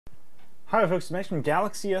Hi folks, Mac from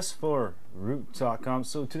Galaxy S4 root.com.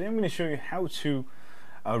 So today I'm going to show you how to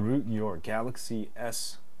root your Galaxy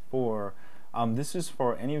S4. This is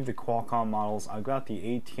for any of the Qualcomm models. I've got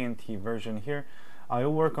the AT&T version here.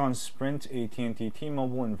 I'll work on Sprint, AT&T,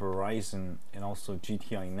 T-Mobile, and Verizon, and also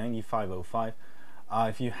GTI 9505.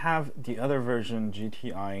 If you have the other version,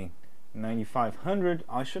 GTI 9500,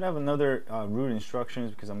 I should have another root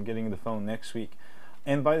instructions because I'm getting the phone next week.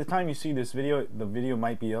 And by the time you see this video, the video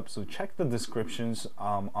might be up, so check the descriptions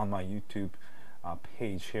on my YouTube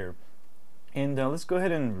page here. And let's go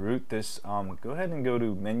ahead and root this. Go ahead and go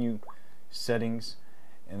to Menu, Settings,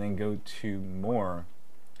 and then go to More,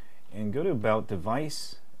 and go to About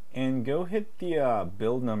Device, and go hit the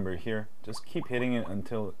build number here. Just keep hitting it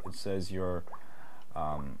until it says your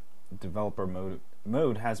developer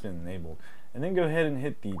mode has been enabled. And then go ahead and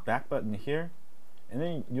hit the back button here. And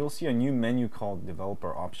then you'll see a new menu called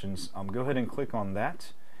Developer Options. Go ahead and click on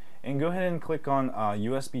that, and go ahead and click on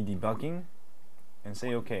USB debugging, and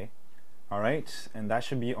say OK. All right, and that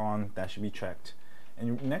should be on. That should be checked.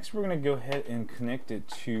 And next, we're going to go ahead and connect it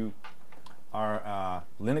to our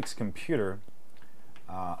Linux computer.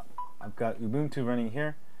 I've got Ubuntu running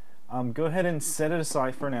here. Go ahead and set it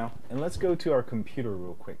aside for now, and let's go to our computer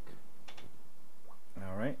real quick.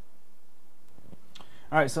 All right.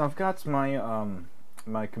 All right. So I've got my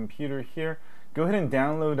my computer here. Go ahead and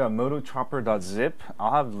download motochopper.zip.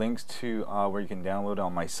 I'll have links to where you can download it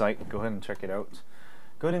on my site. Go ahead and check it out.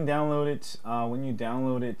 Go ahead and download it. When you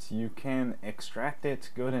download it, you can extract it.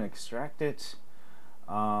 Go ahead and extract it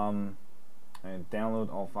and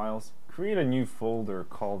download all files. Create a new folder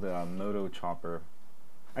called motochopper.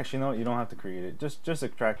 Actually, no, you don't have to create it. Just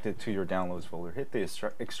extract it to your downloads folder. Hit the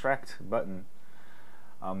extract button.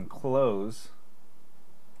 Close.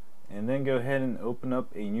 And then go ahead and open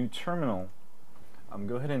up a new terminal.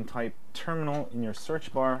 Go ahead and type terminal in your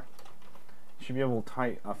search bar. You should be able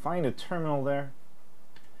to find a terminal there.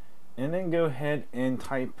 And then go ahead and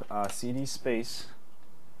type cd space.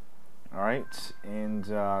 Alright, and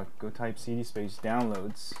go type cd space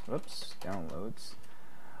downloads. Whoops, downloads.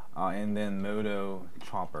 And then Moto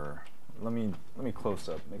Chopper. Let me close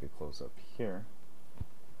up, make it close up here.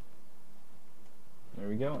 There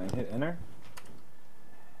we go, and hit enter.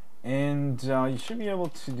 And you should be able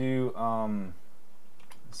to do chmod,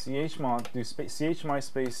 do chmod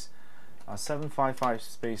space 755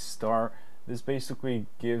 space star. This basically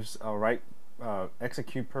gives a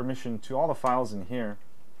execute permission to all the files in here.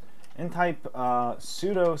 And type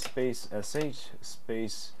sudo space sh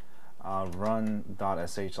space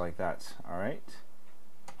run.sh like that. Alright.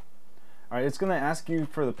 Alright, it's going to ask you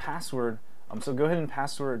for the password. So go ahead and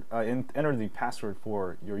enter the password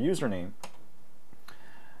for your username.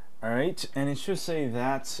 Alright, and it should say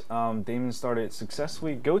that Damon started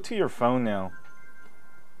successfully. Go to your phone now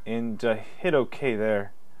and hit OK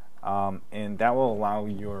there, and that will allow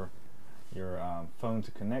your phone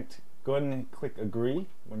to connect. Go ahead and click agree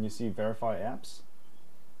when you see verify apps,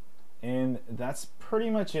 and that's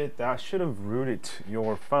pretty much it. That should have rooted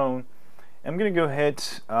your phone. I'm gonna go ahead,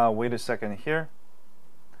 wait a second here,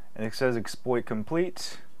 and it says exploit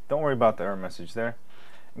complete. Don't worry about the error message there.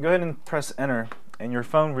 Go ahead and press enter, and your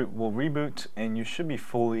phone will reboot, and you should be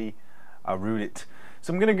fully rooted.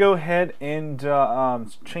 So I'm going to go ahead and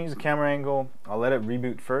change the camera angle. I'll let it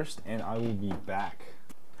reboot first, and I will be back.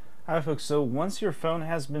 Alright folks, so once your phone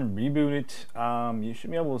has been rebooted, you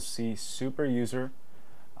should be able to see super user.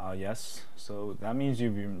 Yes, so that means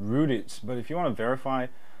you've been rooted. But if you want to verify,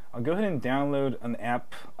 I'll go ahead and download an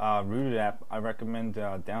app, rooted app. I recommend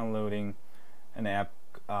downloading an app,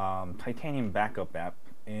 Titanium Backup app,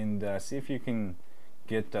 and see if you can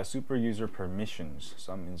get super user permissions.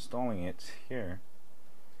 So I'm installing it here,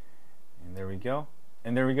 and there we go.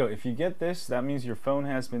 And there we go. If you get this, that means your phone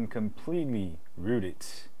has been completely rooted.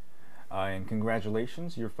 And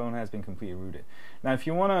congratulations, your phone has been completely rooted. Now, if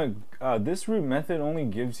you want to, this root method only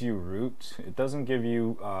gives you root. It doesn't give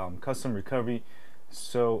you custom recovery.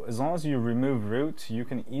 So as long as you remove root, you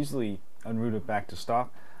can easily unroot it back to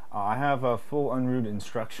stock. I have full unroot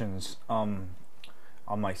instructions on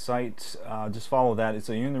my site. Just follow that. It's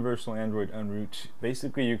a universal Android unroot.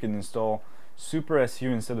 Basically, you can install Super SU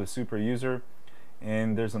instead of Super User,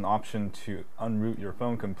 and there's an option to unroot your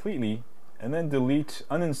phone completely, and then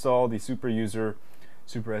uninstall the Super User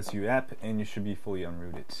Super SU app, and you should be fully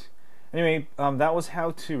unrooted. Anyway, that was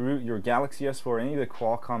how to root your Galaxy S4, any of the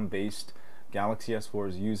Qualcomm-based Galaxy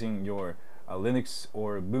S4s using your Linux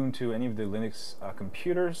or Ubuntu, any of the Linux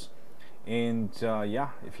computers. And yeah,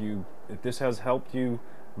 if this has helped you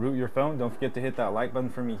root your phone, don't forget to hit that like button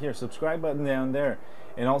for me here, subscribe button down there,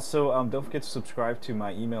 and also don't forget to subscribe to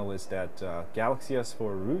my email list at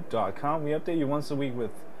galaxys4root.com. We update you once a week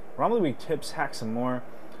with around the week tips, hacks, and more.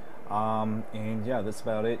 And yeah, that's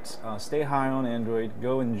about it. Stay high on Android.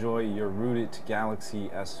 Go enjoy your rooted Galaxy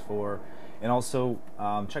S4. And also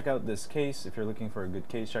check out this case. If you're looking for a good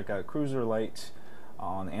case, check out Cruiser Light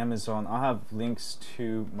on Amazon. I'll have links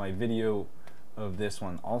to my video of this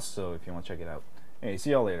one also if you want to check it out. Hey,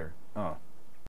 see y'all later.